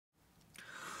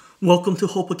Welcome to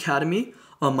Hope Academy.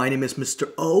 My name is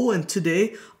Mr. O, and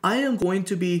today I am going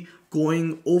to be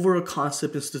going over a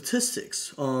concept in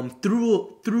statistics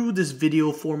through this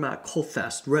video format called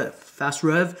FASTREV.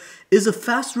 FASTREV is a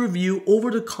fast review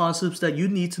over the concepts that you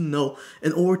need to know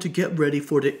in order to get ready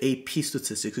for the AP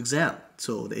statistics exam.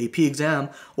 So the AP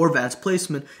exam or advanced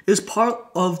placement is part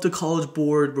of the College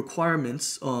Board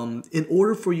requirements in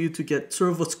order for you to get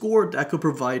sort of a score that could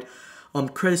provide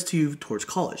credits to you towards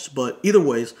college. But either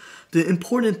ways, the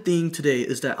important thing today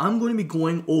is that I'm going to be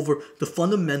going over the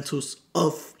fundamentals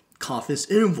of confidence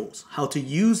intervals, how to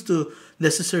use the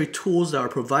necessary tools that are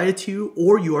provided to you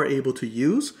or you are able to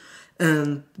use,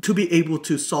 and to be able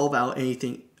to solve out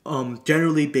anything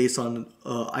generally based on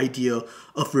idea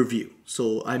of review.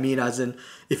 So I mean, as in,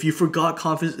 if you forgot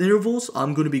confidence intervals,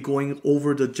 I'm going to be going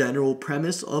over the general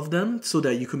premise of them so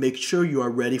that you can make sure you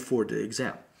are ready for the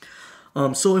exam.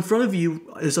 So in front of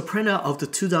you is a printout of the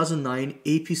 2009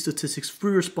 AP Statistics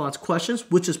free response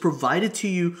questions, which is provided to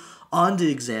you on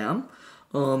the exam.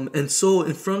 And so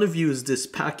in front of you is this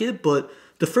packet, but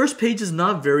the first page is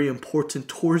not very important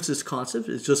towards this concept.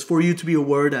 It's just for you to be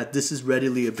aware that this is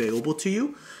readily available to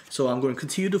you. So I'm going to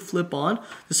continue to flip on.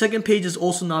 The second page is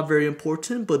also not very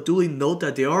important, but duly note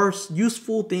that there are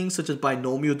useful things such as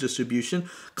binomial distribution,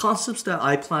 concepts that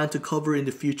I plan to cover in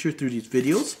the future through these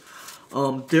videos.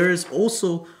 There is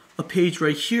also a page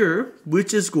right here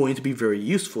which is going to be very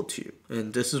useful to you,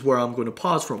 and this is where I'm going to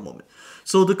pause for a moment.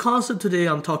 So the concept today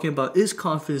I'm talking about is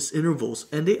confidence intervals,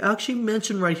 and they actually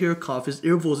mention right here confidence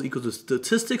intervals equals to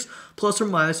statistics plus or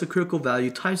minus the critical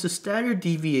value times the standard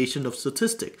deviation of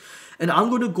statistic. And I'm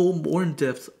going to go more in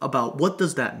depth about what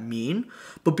does that mean,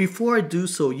 but before I do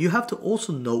so, you have to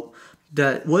also note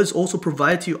that what is also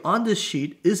provided to you on this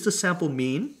sheet is the sample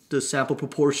mean, the sample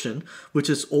proportion, which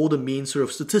is all the mean sort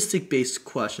of statistic-based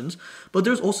questions, but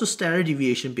there's also standard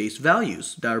deviation-based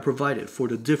values that are provided for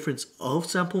the difference of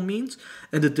sample means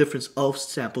and the difference of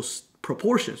sample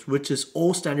proportions, which is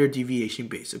all standard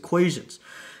deviation-based equations.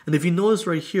 And if you notice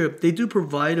right here, they do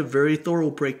provide a very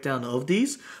thorough breakdown of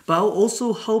these, but I'll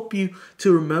also help you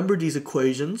to remember these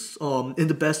equations in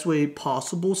the best way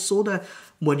possible so that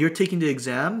when you're taking the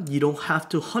exam, you don't have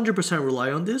to 100%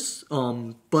 rely on this,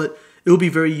 but it will be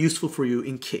very useful for you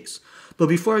in case. But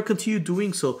before I continue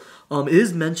doing so, it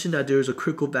is mentioned that there is a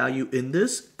critical value in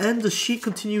this, and the sheet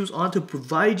continues on to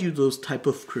provide you those type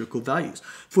of critical values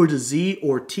for the Z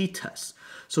or T test.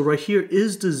 So right here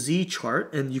is the Z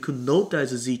chart, and you can note that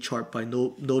it's a Z chart by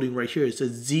noting right here. It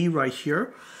says Z right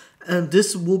here, and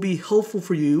this will be helpful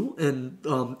for you and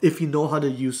if you know how to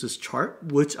use this chart,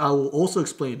 which I will also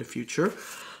explain in the future.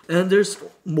 And there's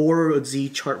more Z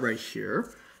chart right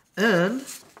here, and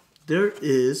there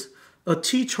is a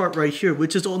T chart right here,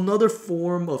 which is another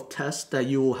form of test that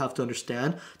you will have to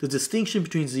understand the distinction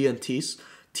between Z and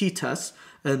T tests,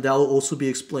 and that will also be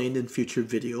explained in future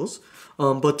videos.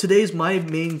 But today's my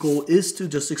main goal is to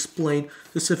just explain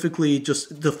specifically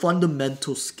just the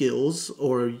fundamental skills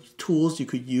or tools you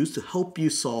could use to help you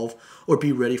solve or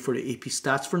be ready for the AP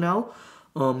stats for now.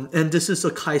 And this is a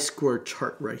chi-square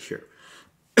chart right here.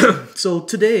 So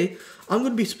today, I'm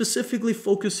going to be specifically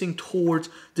focusing towards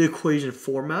the equation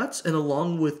formats and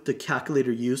along with the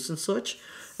calculator use and such.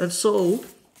 And so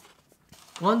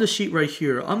on the sheet right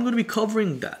here, I'm going to be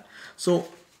covering that. So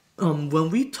when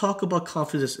we talk about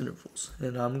confidence intervals,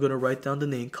 and I'm going to write down the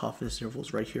name confidence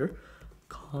intervals right here.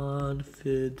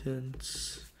 Confidence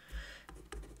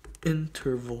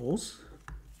intervals.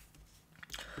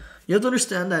 You have to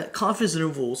understand that confidence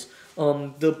intervals,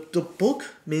 the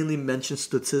book mainly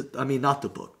mentions not the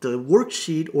book, the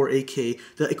worksheet or AK,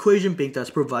 the equation bank that's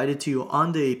provided to you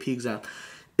on the AP exam.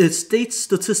 It states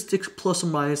statistics plus or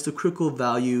minus the critical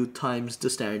value times the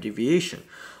standard deviation.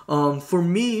 For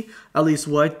me, at least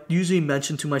what I usually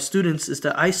mention to my students is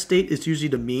that I state it's usually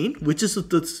the mean, which is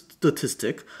the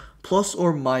statistic, plus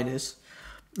or minus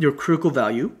your critical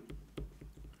value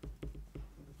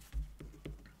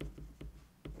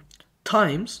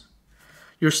times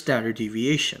your standard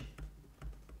deviation.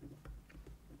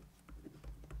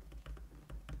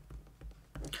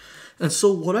 And so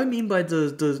what I mean by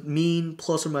the mean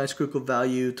plus or minus critical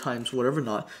value times whatever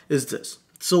not is this.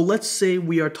 So let's say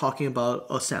we are talking about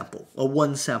a sample, a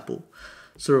one sample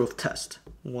sort of test,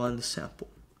 one sample.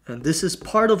 And this is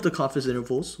part of the confidence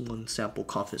intervals, one sample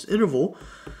confidence interval.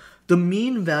 The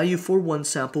mean value for one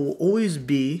sample will always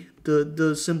be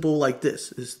the symbol like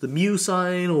this. It's the mu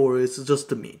sign or it's just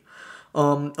the mean.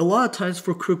 A lot of times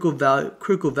for critical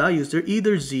values, they're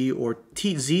either Z or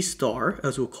Z star,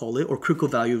 as we'll call it, or critical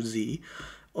value of Z,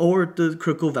 or the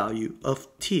critical value of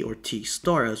T or T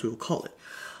star, as we'll call it.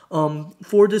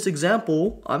 For this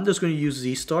example, I'm just going to use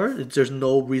Z star. There's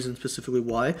no reason specifically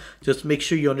why. Just make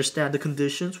sure you understand the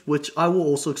conditions, which I will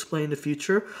also explain in the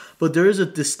future. But there is a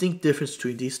distinct difference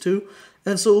between these two.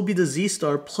 And so it will be the Z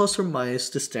star plus or minus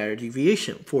the standard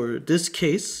deviation. For this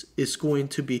case, it's going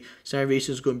to be, standard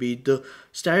deviation is going to be the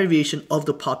standard deviation of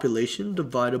the population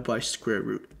divided by square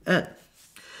root n.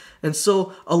 And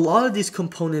so a lot of these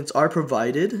components are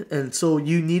provided, and so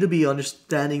you need to be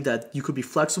understanding that you could be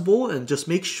flexible and just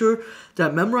make sure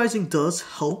that memorizing does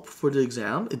help for the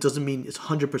exam. It doesn't mean it's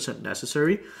 100%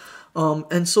 necessary.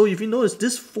 And so if you notice,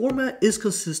 this format is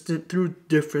consistent through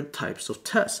different types of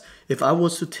tests. If I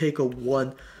was to take a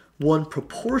one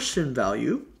proportion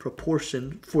value,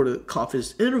 proportion for the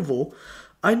confidence interval,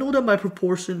 I know that my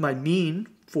proportion, my mean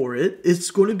for it, is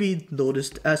going to be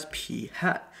noticed as p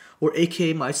hat, or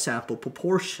aka my sample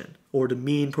proportion, or the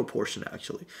mean proportion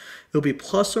actually. It'll be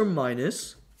plus or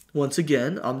minus. Once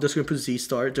again, I'm just going to put Z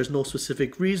star. There's no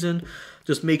specific reason.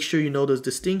 Just make sure you know those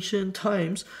distinction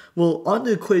times. Well, on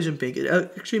the equation bank, it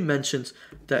actually mentions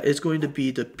that it's going to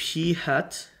be the p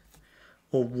hat,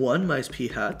 or 1 minus p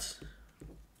hat,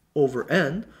 over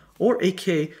n, or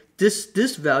aka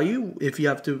this value, if you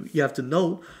have to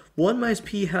note, 1 minus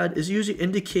p hat is usually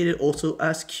indicated also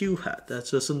as q hat.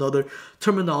 That's just another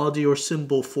terminology or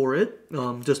symbol for it.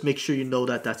 Just make sure you know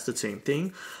that that's the same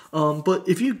thing. But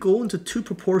if you go into two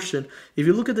proportion, if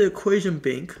you look at the equation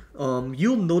bank,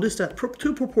 you'll notice that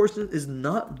two proportion is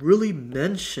not really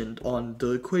mentioned on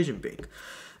the equation bank.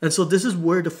 And so this is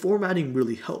where the formatting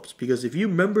really helps, because if you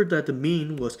remember that the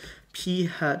mean was p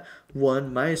hat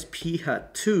 1 minus p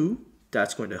hat 2,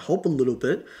 that's going to help a little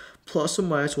bit. Plus or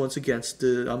minus, once again,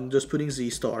 I'm just putting Z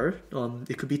star,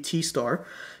 it could be T star,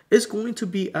 it's going to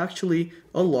be actually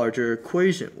a larger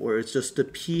equation where it's just the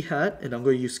P hat, and I'm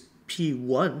going to use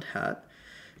P1 hat,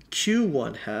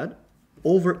 Q1 hat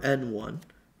over N1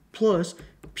 plus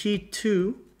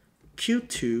P2,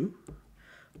 Q2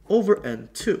 over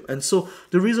N2. And so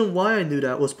the reason why I knew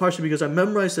that was partially because I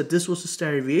memorized that this was the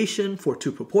standard deviation for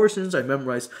two proportions. I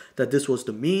memorized that this was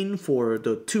the mean for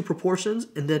the two proportions,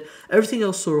 and then everything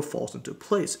else sort of falls into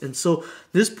place. And so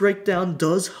this breakdown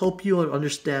does help you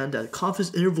understand that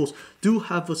confidence intervals do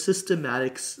have a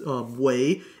systematic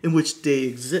way in which they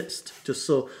exist.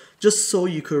 Just so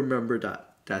you can remember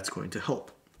that. That's going to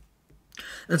help.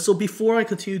 And so before I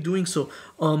continue doing so,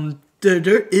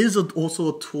 there is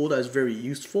also a tool that is very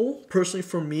useful. Personally,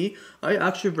 for me, I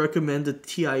actually recommend the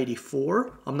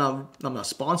TI-84. I'm not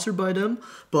sponsored by them,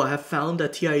 but I have found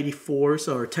that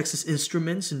TI-84s or Texas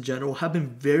Instruments in general have been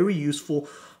very useful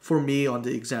for me on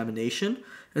the examination.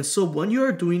 And so when you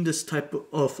are doing this type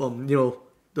of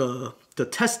the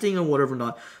testing and whatever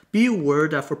not, be aware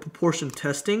that for proportion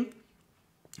testing,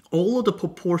 all of the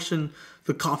proportion,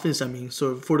 the confidence,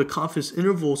 so for the confidence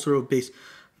interval sort of based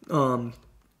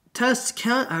tests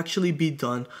can't actually be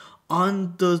done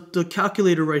on the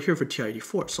calculator right here for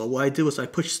TI-84. So what I did was I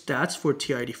pushed stats for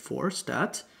TI-84,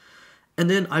 stat, and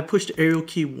then I pushed the arrow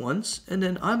key once, and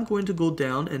then I'm going to go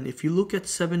down, and if you look at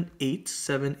 7, 8,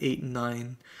 7, 8,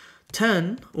 9,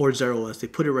 10, or 0 as they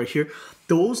put it right here,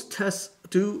 those tests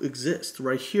do exist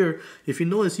right here. If you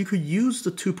notice, you could use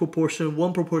the two proportion,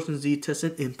 one proportion Z test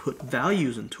and input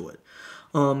values into it.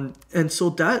 And so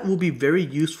that will be very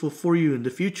useful for you in the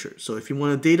future. So if you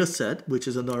want a data set, which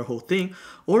is another whole thing,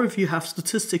 or if you have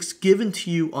statistics given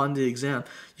to you on the exam,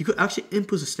 you could actually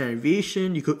input the standard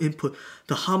deviation, you could input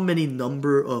the how many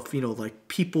number of, like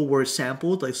people were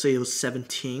sampled, like say it was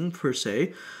 17 per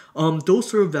se. Those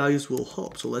sort of values will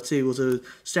help. So let's say it was a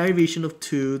standard deviation of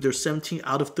 2, there's 17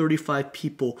 out of 35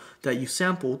 people that you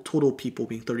sampled, total people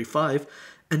being 35,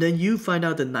 and then you find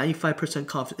out that 95%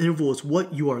 confidence interval is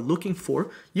what you are looking for,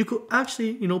 you could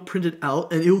actually, print it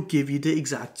out and it will give you the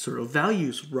exact sort of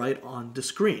values right on the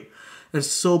screen. And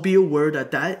so be aware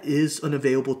that that is an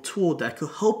available tool that could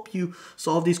help you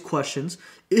solve these questions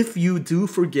if you do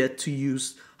forget to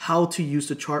use how to use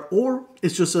the chart, or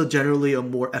it's just generally a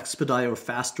more expedited or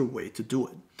faster way to do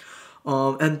it.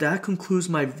 And that concludes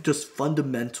my just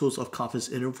fundamentals of confidence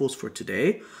intervals for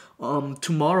today.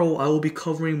 Tomorrow I will be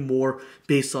covering more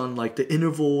based on like the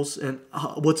intervals and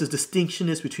what the distinction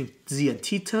is between Z and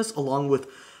T tests, along with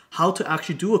how to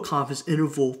actually do a confidence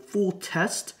interval full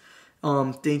test.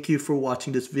 Thank you for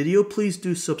watching this video. Please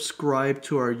do subscribe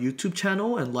to our YouTube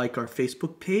channel and like our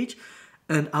Facebook page,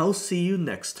 and I'll see you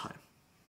next time.